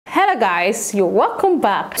Hello guys, you're welcome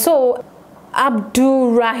back. So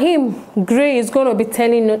Abdur Raheem Gray is going to be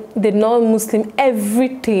telling the non-Muslim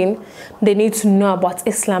everything they need to know about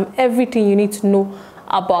Islam, everything you need to know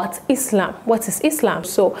about Islam. What is Islam?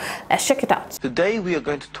 So let's check it out. Today we are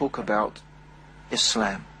going to talk about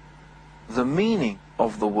Islam, the meaning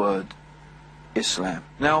of the word Islam.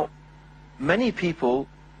 Now, many people,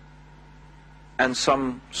 and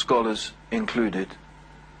some scholars included,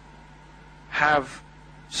 have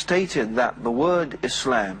stated that the word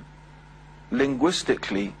Islam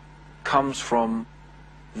linguistically comes from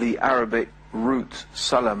the Arabic root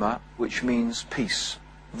salama, which means peace.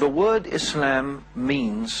 The word Islam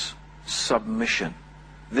means submission.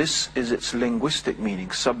 This is its linguistic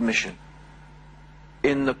meaning, submission.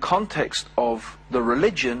 In the context of the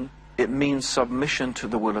religion, it means submission to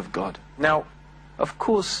the will of God. Now, of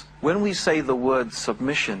course, when we say the word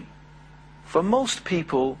submission, for most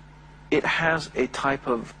people, it has a type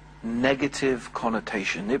of negative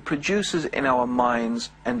connotation. It produces in our minds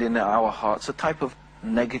and in our hearts a type of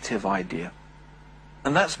negative idea.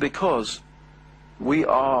 And that's because we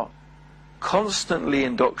are constantly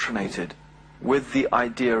indoctrinated with the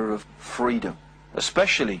idea of freedom,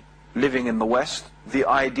 especially living in the West, the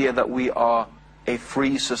idea that we are a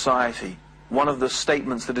free society. One of the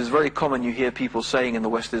statements that is very common you hear people saying in the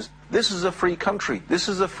West is, this is a free country, this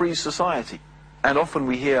is a free society. And often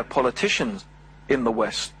we hear politicians in the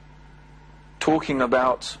West talking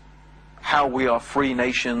about how we are free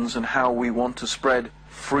nations and how we want to spread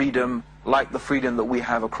freedom like the freedom that we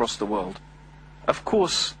have across the world. Of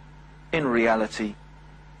course, in reality,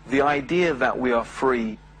 the idea that we are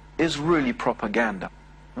free is really propaganda.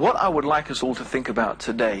 What I would like us all to think about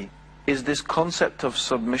today is this concept of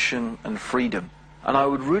submission and freedom. And I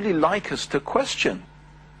would really like us to question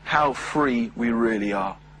how free we really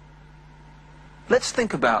are. Let's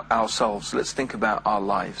think about ourselves, let's think about our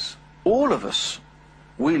lives. All of us,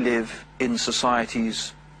 we live in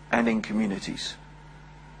societies and in communities.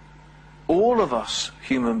 All of us,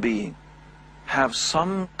 human beings, have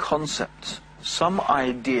some concept, some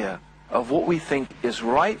idea of what we think is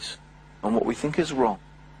right and what we think is wrong.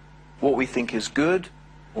 What we think is good,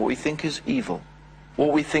 what we think is evil.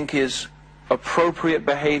 What we think is appropriate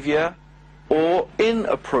behavior or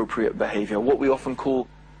inappropriate behavior, what we often call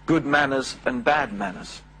good manners and bad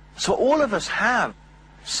manners. So all of us have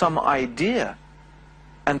some idea,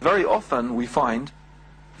 and very often we find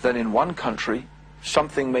that in one country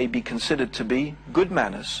something may be considered to be good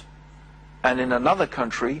manners, and in another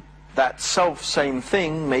country that same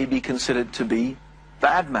thing may be considered to be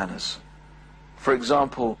bad manners. For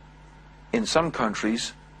example, in some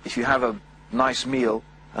countries, if you have a nice meal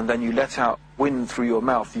and then you let out wind through your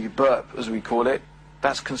mouth, you burp as we call it,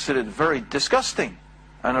 that's considered very disgusting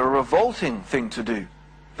and a revolting thing to do.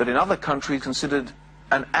 But in other countries considered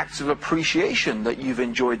an act of appreciation that you've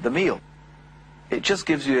enjoyed the meal. It just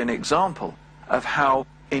gives you an example of how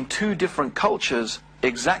in two different cultures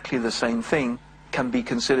exactly the same thing can be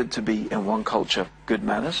considered to be in one culture good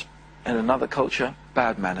manners and another culture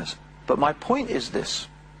bad manners. But my point is this,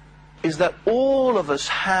 is that all of us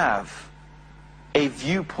have a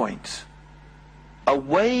viewpoint, a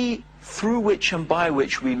way through which and by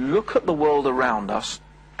which we look at the world around us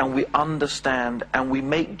and we understand and we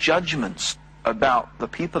make judgments about the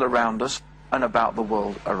people around us and about the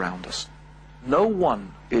world around us. No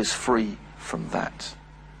one is free from that.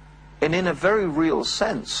 And in a very real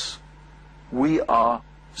sense, we are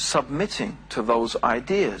submitting to those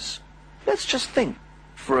ideas. Let's just think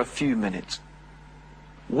for a few minutes.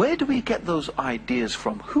 Where do we get those ideas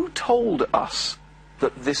from? Who told us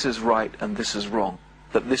that this is right and this is wrong,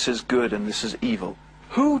 that this is good and this is evil?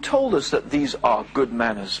 Who told us that these are good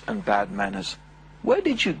manners and bad manners? Where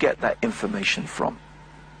did you get that information from?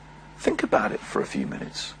 Think about it for a few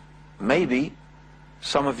minutes. Maybe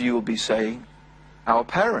some of you will be saying, our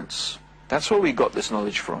parents, that's where we got this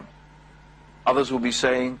knowledge from. Others will be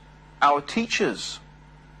saying, our teachers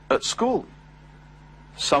at school.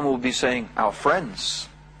 Some will be saying, our friends.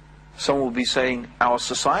 Some will be saying, our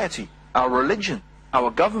society, our religion,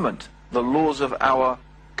 our government, the laws of our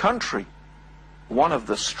country. One of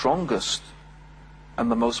the strongest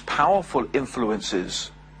and the most powerful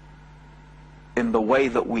influences in the way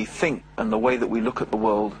that we think and the way that we look at the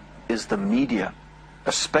world is the media,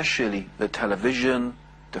 especially the television,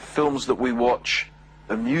 the films that we watch,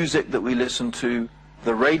 the music that we listen to,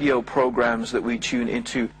 the radio programs that we tune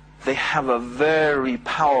into. They have a very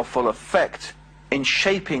powerful effect in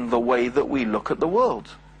shaping the way that we look at the world.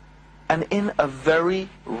 And in a very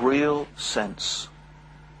real sense,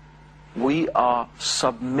 we are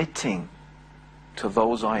submitting to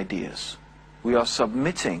those ideas. We are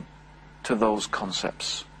submitting to those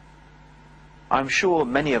concepts. I'm sure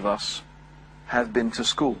many of us have been to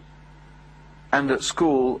school. And at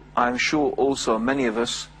school, I'm sure also many of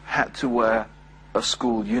us had to wear a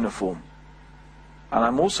school uniform. And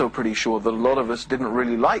I'm also pretty sure that a lot of us didn't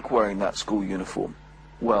really like wearing that school uniform.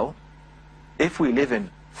 Well, if we live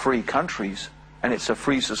in free countries and it's a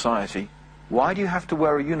free society, why do you have to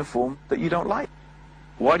wear a uniform that you don't like?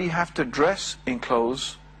 Why do you have to dress in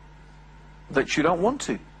clothes that you don't want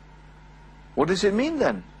to? What does it mean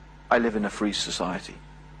then, I live in a free society?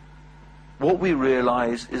 What we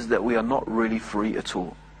realize is that we are not really free at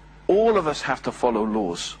all. All of us have to follow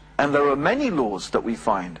laws. And there are many laws that we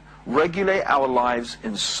find regulate our lives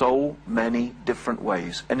in so many different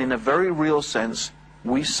ways. And in a very real sense,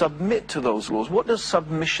 we submit to those laws. What does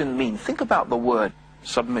submission mean? Think about the word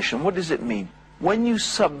submission. What does it mean? When you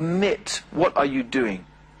submit, what are you doing?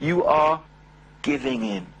 You are giving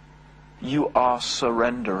in. You are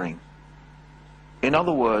surrendering. In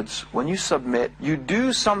other words, when you submit, you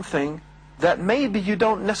do something that maybe you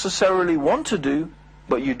don't necessarily want to do,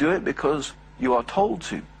 but you do it because you are told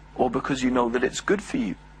to, or because you know that it's good for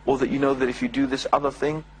you, or that you know that if you do this other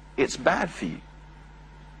thing, it's bad for you.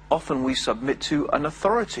 Often we submit to an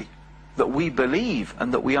authority that we believe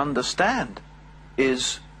and that we understand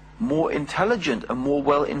is more intelligent and more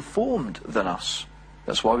well informed than us.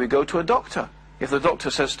 That's why we go to a doctor. If the doctor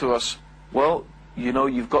says to us, well, you know,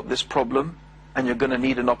 you've got this problem and you're going to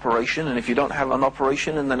need an operation, and if you don't have an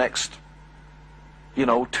operation in the next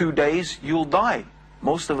 2 days, you'll die.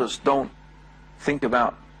 Most of us don't think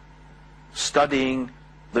about studying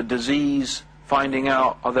the disease, finding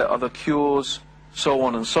out are there other cures, so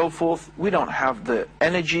on and so forth. We don't have the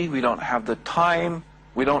energy, we don't have the time,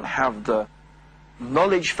 we don't have the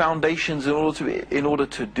knowledge foundations in order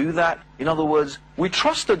to do that. In other words, we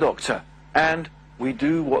trust the doctor and we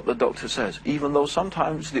do what the doctor says, even though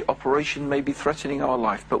sometimes the operation may be threatening our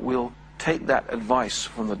life, but we'll take that advice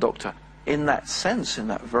from the doctor. In that sense, in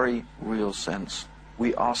that very real sense,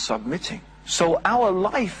 we are submitting. So our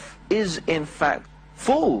life is in fact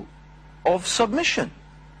full of submission.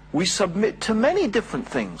 We submit to many different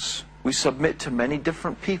things. We submit to many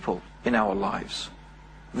different people in our lives.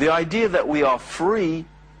 The idea that we are free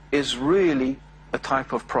is really a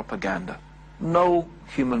type of propaganda. No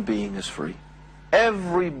human being is free.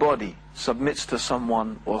 Everybody submits to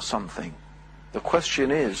someone or something. The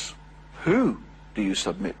question is, who do you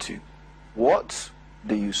submit to? What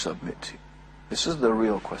do you submit to? This is the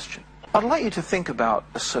real question. I'd like you to think about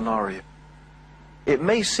a scenario. It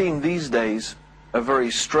may seem these days a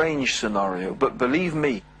very strange scenario, but believe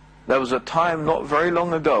me, there was a time not very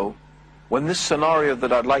long ago when this scenario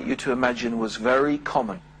that I'd like you to imagine was very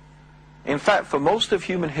common. In fact, for most of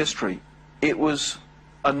human history, it was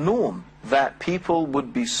a norm that people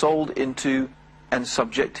would be sold into and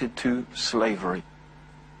subjected to slavery.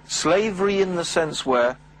 Slavery in the sense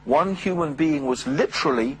where one human being was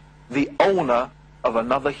literally the owner of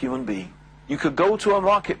another human being. You could go to a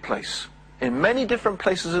marketplace in many different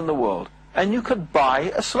places in the world and you could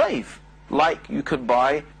buy a slave, like you could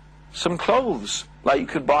buy some clothes, like you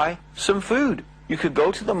could buy some food. You could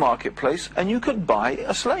go to the marketplace and you could buy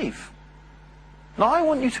a slave. Now I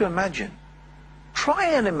want you to imagine, try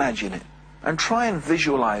and imagine it, and try and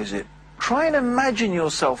visualize it. Try and imagine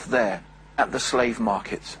yourself there at the slave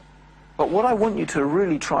market. But what I want you to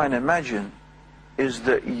really try and imagine is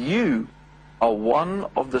that you are one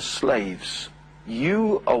of the slaves.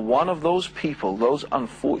 You are one of those people, those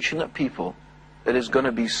unfortunate people, that is going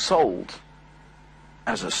to be sold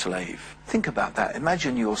as a slave. Think about that.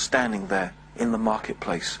 Imagine you're standing there in the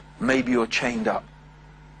marketplace. Maybe you're chained up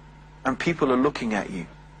and people are looking at you.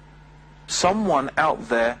 Someone out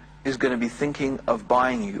there is going to be thinking of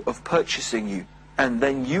buying you, of purchasing you, and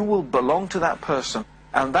then you will belong to that person,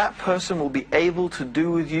 and that person will be able to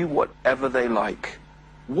do with you whatever they like.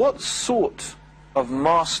 What sort of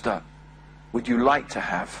master would you like to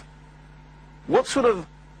have? What sort of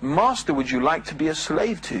master would you like to be a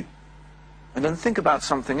slave to? And then think about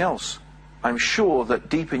something else. I'm sure that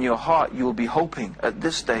deep in your heart you'll be hoping at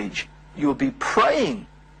this stage, you'll be praying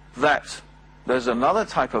that there's another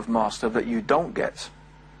type of master that you don't get.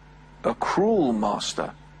 A cruel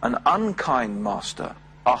master, an unkind master,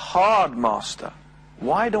 a hard master.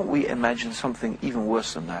 Why don't we imagine something even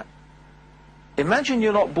worse than that? Imagine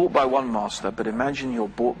you're not bought by one master, but imagine you're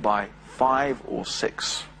bought by 5 or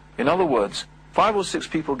 6. In other words, 5 or 6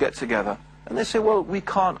 people get together and they say, well, we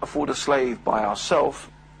can't afford a slave by ourselves,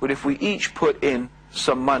 but if we each put in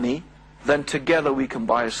some money, then together we can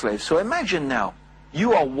buy a slave. So imagine now,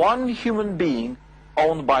 you are one human being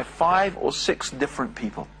owned by 5 or 6 different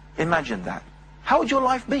people. Imagine that. How would your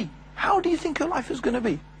life be? How do you think your life is going to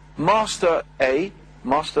be? Master A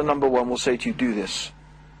Master number one will say to you, do this.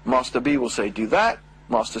 Master B will say, do that.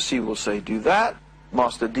 Master C will say, do that.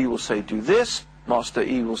 Master D will say, do this. Master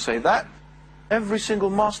E will say that. Every single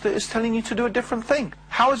master is telling you to do a different thing.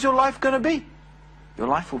 How is your life going to be? Your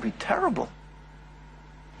life will be terrible.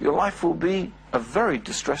 Your life will be a very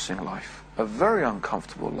distressing life, a very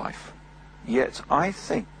uncomfortable life. Yet I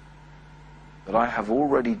think that I have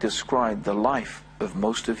already described the life of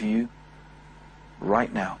most of you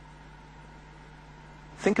right now.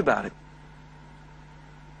 Think about it.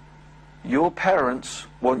 Your parents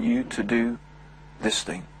want you to do this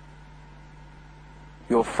thing.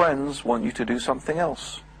 Your friends want you to do something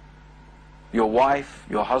else. Your wife,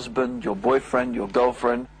 your husband, your boyfriend, your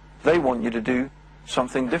girlfriend, they want you to do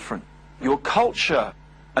something different. Your culture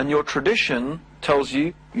and your tradition tells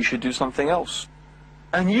you you should do something else.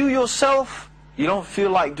 And you yourself, you don't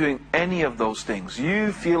feel like doing any of those things.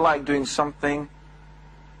 You feel like doing something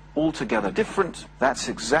altogether different. That's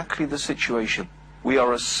exactly the situation. We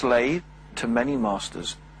are a slave to many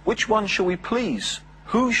masters. Which one shall we please?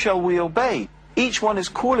 Who shall we obey? Each one is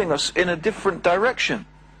calling us in a different direction.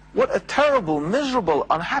 What a terrible, miserable,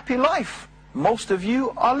 unhappy life most of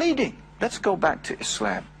you are leading. Let's go back to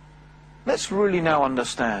Islam. Let's really now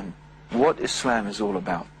understand what Islam is all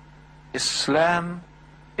about. Islam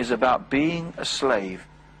is about being a slave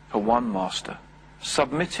to one master,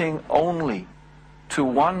 submitting only to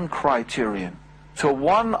one criterion, to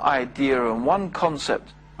one idea and one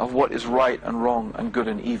concept of what is right and wrong and good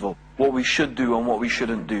and evil, what we should do and what we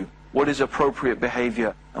shouldn't do, what is appropriate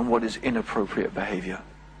behavior and what is inappropriate behavior.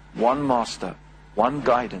 One master, one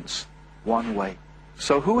guidance, one way.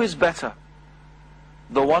 So who is better?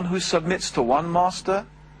 The one who submits to one master,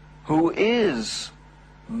 who is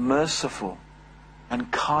merciful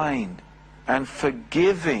and kind and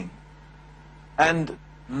forgiving and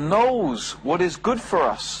knows what is good for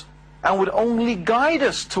us and would only guide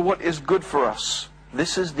us to what is good for us.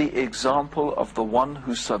 This is the example of the one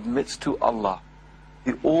who submits to Allah,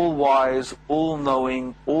 the all-wise,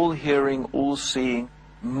 all-knowing, all-hearing, all-seeing,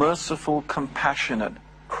 merciful, compassionate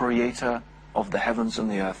creator of the heavens and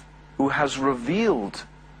the earth, who has revealed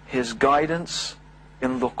his guidance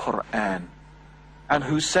in the Quran, and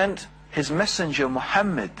who sent his messenger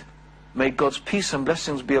Muhammad, may God's peace and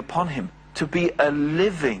blessings be upon him, to be a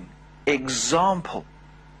living example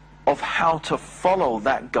of how to follow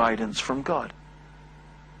that guidance from God.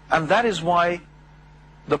 And that is why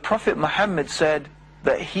the Prophet Muhammad said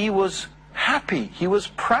that he was happy, he was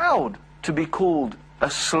proud to be called a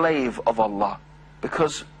slave of Allah.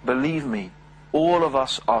 Because believe me, all of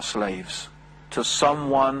us are slaves to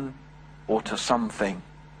someone or to something.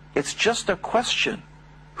 It's just a question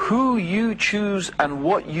who you choose and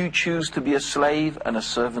what you choose to be a slave and a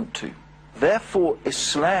servant to. Therefore,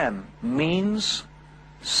 Islam means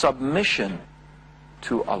submission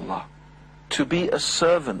to Allah, to be a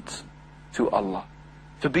servant to Allah,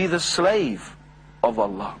 to be the slave of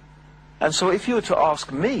Allah. And so if you were to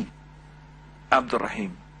ask me, Abdur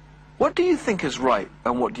Raheem, what do you think is right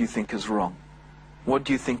and what do you think is wrong? What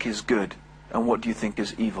do you think is good and what do you think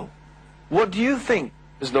is evil? What do you think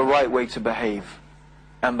is the right way to behave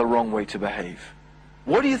and the wrong way to behave?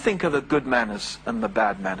 What do you think are the good manners and the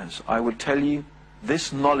bad manners? I would tell you,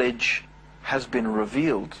 this knowledge has been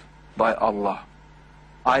revealed by Allah.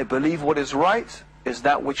 I believe what is right is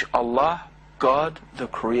that which Allah, God, the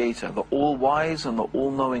Creator, the all-wise and the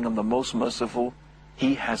all-knowing and the most merciful,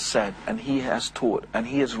 He has said and He has taught and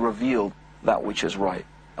He has revealed that which is right.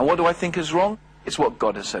 And what do I think is wrong? It's what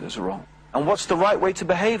God has said is wrong. And what's the right way to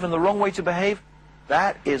behave and the wrong way to behave?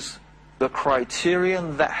 That is the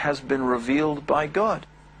criterion that has been revealed by God.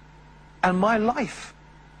 And my life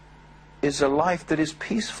is a life that is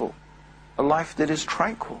peaceful, a life that is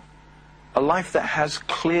tranquil, a life that has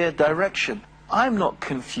clear direction. I'm not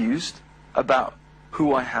confused about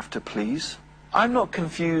who I have to please. I'm not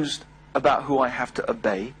confused about who I have to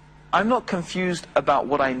obey. I'm not confused about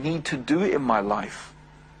what I need to do in my life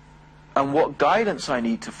and what guidance I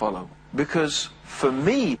need to follow. Because for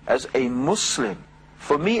me as a Muslim,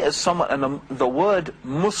 for me as someone, and the word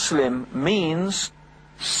Muslim means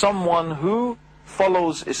someone who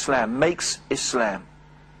follows Islam, makes Islam.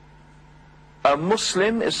 A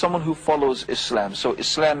Muslim is someone who follows Islam. So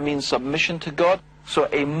Islam means submission to God. So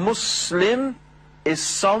a Muslim is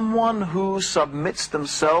someone who submits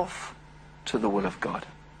themselves to the will of God.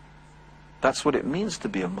 That's what it means to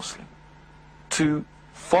be a Muslim. To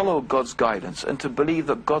follow God's guidance and to believe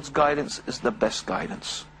that God's guidance is the best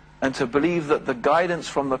guidance. And to believe that the guidance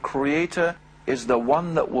from the Creator is the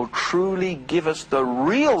one that will truly give us the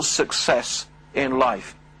real success in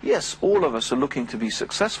life. Yes, all of us are looking to be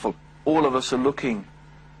successful. All of us are looking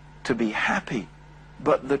to be happy.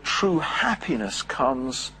 But the true happiness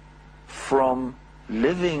comes from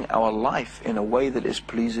living our life in a way that is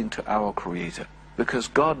pleasing to our Creator. Because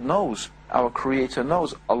God knows, our Creator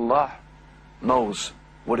knows, Allah knows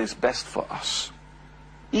what is best for us.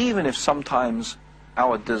 Even if sometimes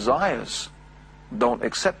our desires don't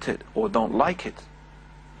accept it or don't like it,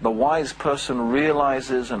 the wise person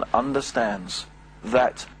realizes and understands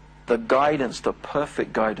that the guidance, the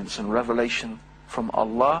perfect guidance and revelation from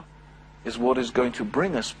Allah is what is going to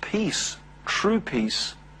bring us peace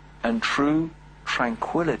and true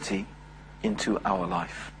tranquility into our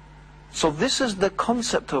life. So this is the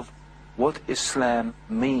concept of what Islam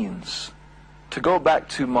means. To go back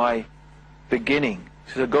to my beginning,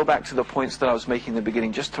 to go back to the points that I was making in the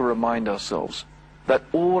beginning, just to remind ourselves that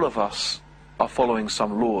all of us are following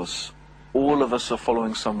some laws, all of us are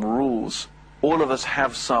following some rules, all of us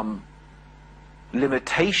have some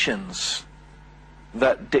limitations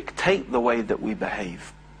that dictate the way that we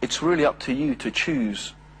behave. It's really up to you to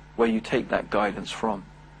choose where you take that guidance from.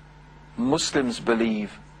 Muslims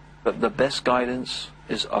believe that the best guidance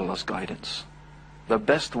is Allah's guidance. The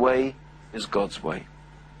best way is God's way.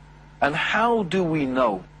 And how do we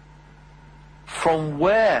know? From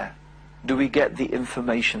where do we get the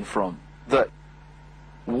information from? That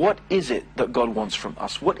what is it that God wants from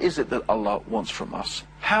us? What is it that Allah wants from us?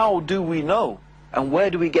 How do we know? And where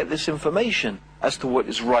do we get this information as to what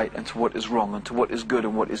is right and to what is wrong and to what is good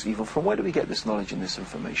and what is evil? From where do we get this knowledge and this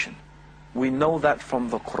information? We know that from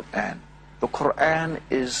the Quran. The Quran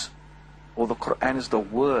is the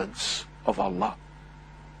words of Allah.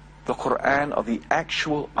 The Quran are the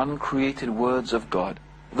actual uncreated words of God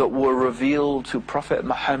that were revealed to Prophet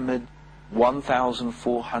Muhammad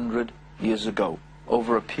 1,400 years ago,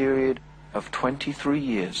 over a period of 23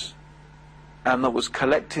 years, and that was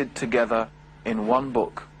collected together in one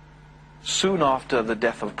book soon after the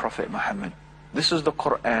death of Prophet Muhammad. This is the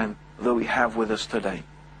Quran that we have with us today.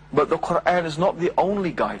 But the Quran is not the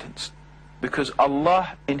only guidance, because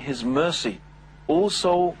Allah in His mercy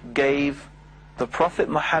also gave the Prophet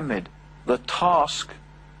Muhammad the task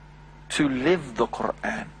to live the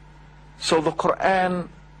Quran. So the Quran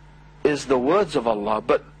is the words of Allah,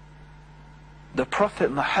 but the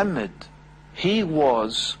Prophet Muhammad, he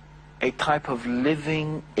was a type of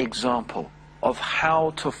living example of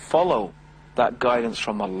how to follow that guidance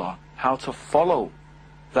from Allah, how to follow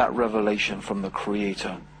that revelation from the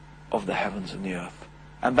Creator of the heavens and the earth.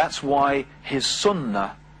 And that's why his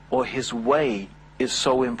sunnah, or his way, is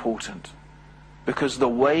so important. Because the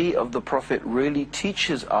way of the Prophet really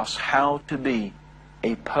teaches us how to be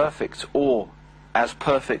a perfect, or as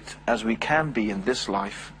perfect as we can be in this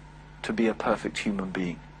life, to be a perfect human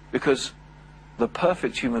being. Because the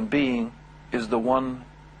perfect human being is the one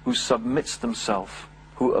who submits themselves,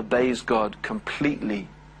 who obeys God completely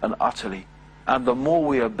and utterly. And the more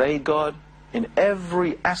we obey God in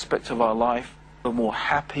every aspect of our life, the more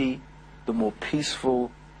happy, the more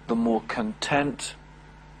peaceful, the more content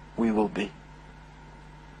we will be.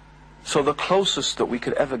 So the closest that we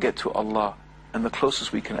could ever get to Allah, and the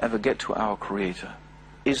closest we can ever get to our Creator,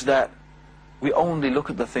 is that we only look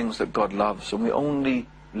at the things that God loves, and we only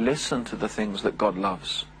listen to the things that God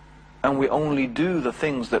loves, and we only do the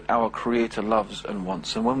things that our Creator loves and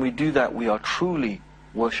wants. And when we do that, we are truly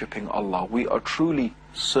worshipping Allah. We are truly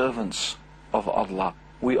servants of Allah.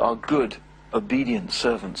 We are good, obedient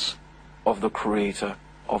servants of the Creator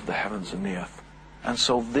of the heavens and the earth. And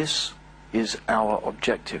so this is our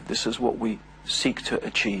objective. This is what we seek to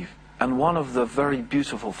achieve. And one of the very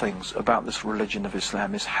beautiful things about this religion of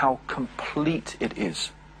Islam is how complete it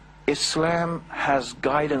is. Islam has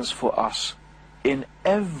guidance for us in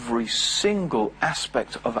every single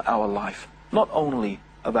aspect of our life. Not only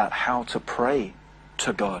about how to pray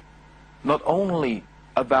to God, not only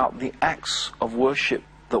about the acts of worship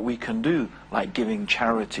that we can do, like giving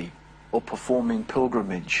charity or performing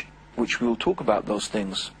pilgrimage, which we'll talk about those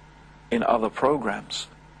things in other programs.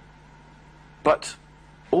 But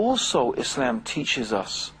also Islam teaches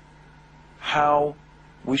us how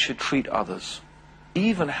we should treat others,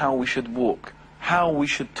 even how we should walk, how we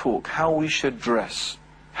should talk, how we should dress,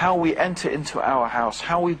 how we enter into our house,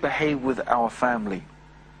 how we behave with our family.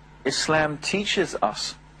 Islam teaches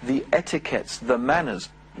us the etiquettes, the manners.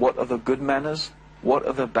 What are the good manners? What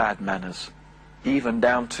are the bad manners? Even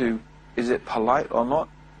down to, is it polite or not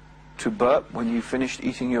to burp when you finished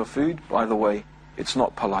eating your food? By the way, it's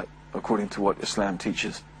not polite according to what Islam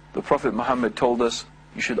teaches. The Prophet Muhammad told us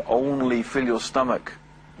you should only fill your stomach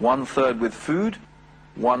 1/3 with food,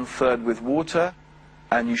 1/3 with water,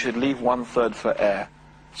 and you should leave 1/3 for air.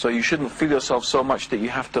 So you shouldn't fill yourself so much that you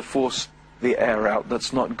have to force the air out.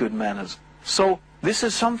 That's not good manners. So this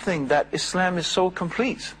is something that Islam is so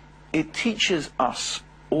complete. It teaches us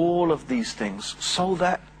all of these things so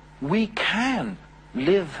that we can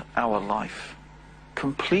live our life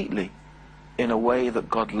completely in a way that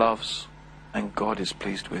God loves and God is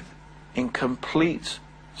pleased with, in complete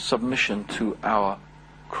submission to our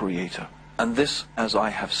Creator. And this, as I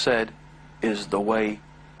have said, is the way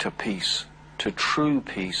to peace, to true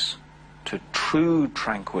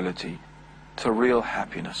tranquility, to real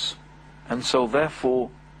happiness. And so therefore,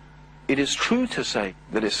 it is true to say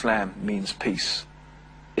that Islam means peace.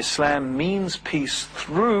 Islam means peace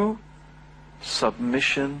through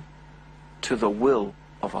submission to the will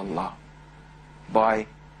of Allah, by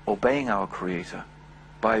obeying our Creator,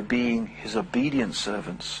 by being His obedient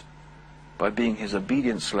servants, by being His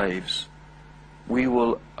obedient slaves. We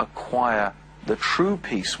will acquire the true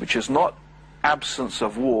peace, which is not absence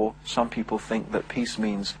of war. Some people think that peace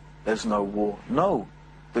means there's no war. No,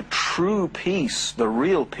 the true peace, the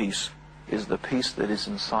real peace, is the peace that is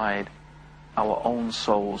inside our own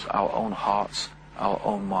souls, our own hearts, our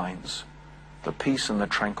own minds. The peace and the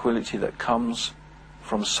tranquility that comes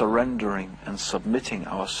from surrendering and submitting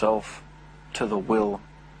ourselves to the will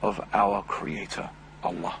of our Creator,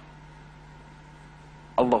 Allah.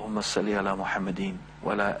 Allahumma salli ala Muhammadin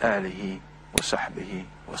wa ala alihi wa sahbihi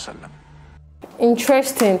wa sallam.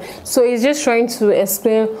 Interesting. So he's just trying to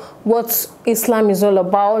explain what Islam is all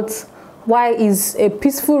about, why it's a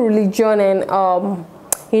peaceful religion, and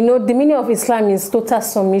you know, the meaning of Islam is total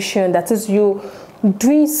submission. That is, you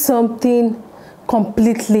doing something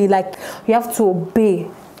completely, like you have to obey,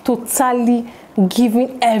 totally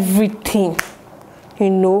giving everything, you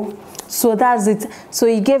know. So that's it. So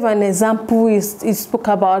he gave an example. He spoke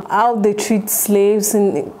about how they treat slaves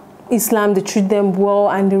in Islam, they treat them well,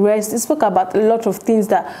 and the rest. He spoke about a lot of things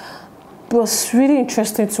that was really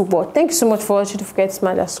interesting to watch. Thank you so much for watching. Don't forget to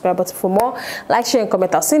smash the subscribe button for more. Like, share, and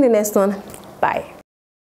comment. I'll see you in the next one. Bye.